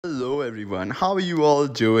Hello everyone, how are you all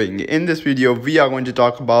doing? In this video, we are going to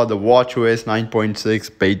talk about the WatchOS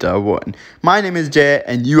 9.6 Beta 1. My name is Jay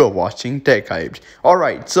and you are watching Tech Hyped.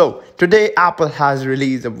 Alright, so today Apple has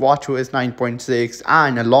released the WatchOS 9.6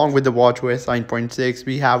 and along with the WatchOS 9.6,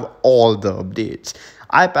 we have all the updates.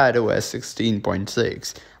 iPadOS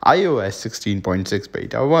 16.6, iOS 16.6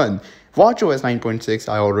 Beta 1. WatchOS 9.6,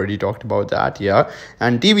 I already talked about that, yeah.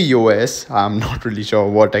 And tvOS, I'm not really sure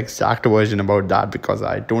what exact version about that because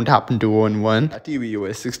I don't happen to own one.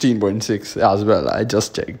 tvOS 16.6 as well, I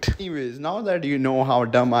just checked. Anyways, now that you know how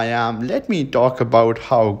dumb I am, let me talk about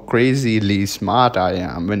how crazily smart I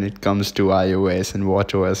am when it comes to iOS and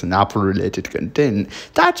WatchOS and Apple related content.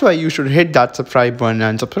 That's why you should hit that subscribe button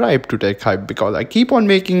and subscribe to Tech Hype because I keep on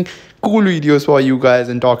making cool videos for you guys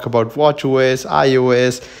and talk about WatchOS,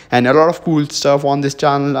 iOS and a lot of cool stuff on this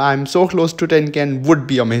channel. I'm so close to 10k and would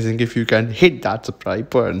be amazing if you can hit that subscribe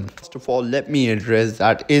button. First of all, let me address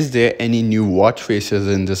that. Is there any new watch faces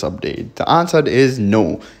in this update? The answer is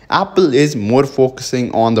no. Apple is more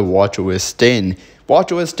focusing on the WatchOS 10.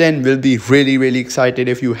 WatchOS 10 will be really excited.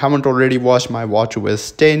 If you haven't already watched my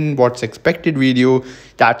WatchOS 10 what's expected video,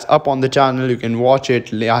 that's up on the channel. You can watch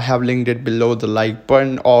it. I have linked it below the like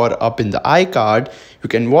button or up in the iCard. You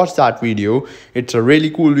can watch that video. It's a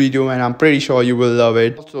really cool video and I'm pretty sure you will love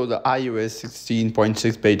it. Also, the iOS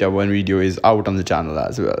 16.6 beta 1 video is out on the channel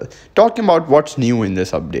as well. Talking about what's new in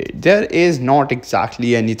this update, there is not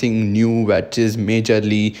exactly anything new which is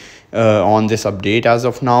majorly on this update as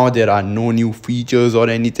of now. There are no new features or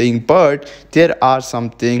anything, but there are some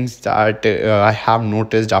things that I have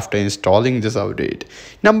noticed after installing this update.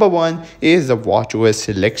 Number one is the WatchOS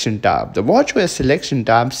selection tab. The WatchOS selection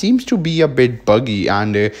tab seems to be a bit buggy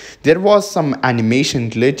and there was some animation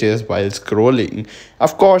glitches while scrolling.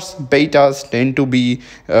 Of course, betas tend to be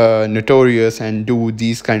notorious and do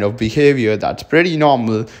these kind of behavior. That's pretty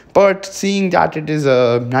normal, but seeing that it is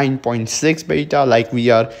a 9.6 beta, like we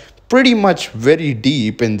are pretty much very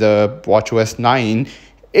deep in the WatchOS 9,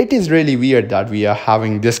 it is really weird that we are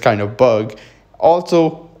having this kind of bug.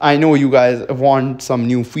 Also, I know you guys want some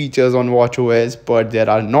new features on WatchOS, but there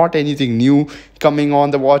are not anything new coming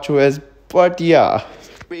on the WatchOS. But yeah,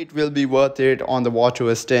 it will be worth it. On the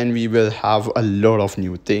WatchOS 10, we will have a lot of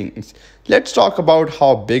new things. Let's talk about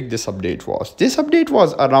how big this update was. This update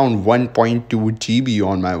was around 1.2 GB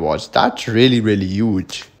on my watch. That's really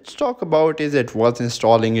huge. Let's talk about is it worth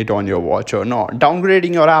installing it on your watch or not.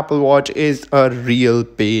 Downgrading your Apple Watch is a real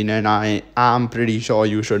pain and I am pretty sure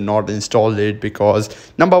you should not install it because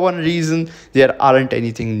number one reason, there aren't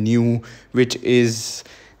anything new which is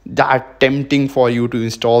that tempting for you to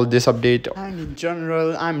install this update. And in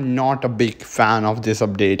general, I'm not a big fan of this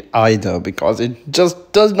update either because it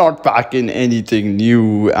just does not pack in anything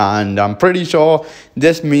new, and I'm pretty sure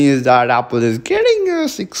this means that Apple is getting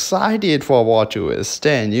us excited for WatchOS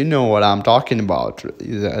 10. You know what I'm talking about.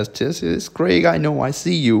 Yes, this is Craig. I know, I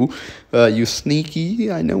see you. You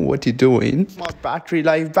sneaky. I know what you're doing. Smart battery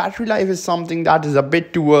life. Battery life is something that is a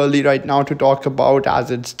bit too early right now to talk about,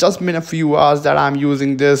 as it's just been a few hours that I'm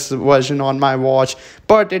using this version on my watch,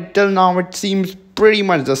 but till now it seems pretty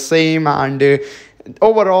much the same. And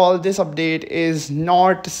overall, this update is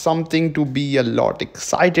not something to be a lot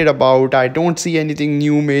excited about. I don't see anything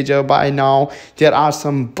new major by now. There are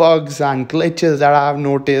some bugs and glitches that I have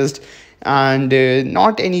noticed, and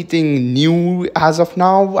not anything new as of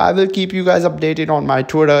now. I will keep you guys updated on my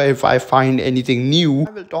Twitter if I find anything new.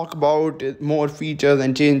 I will talk about more features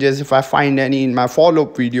and changes if I find any in my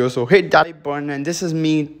follow-up video. So hit that like button, and this is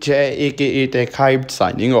me, Jay aka Tech Hyped,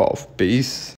 signing off. Peace.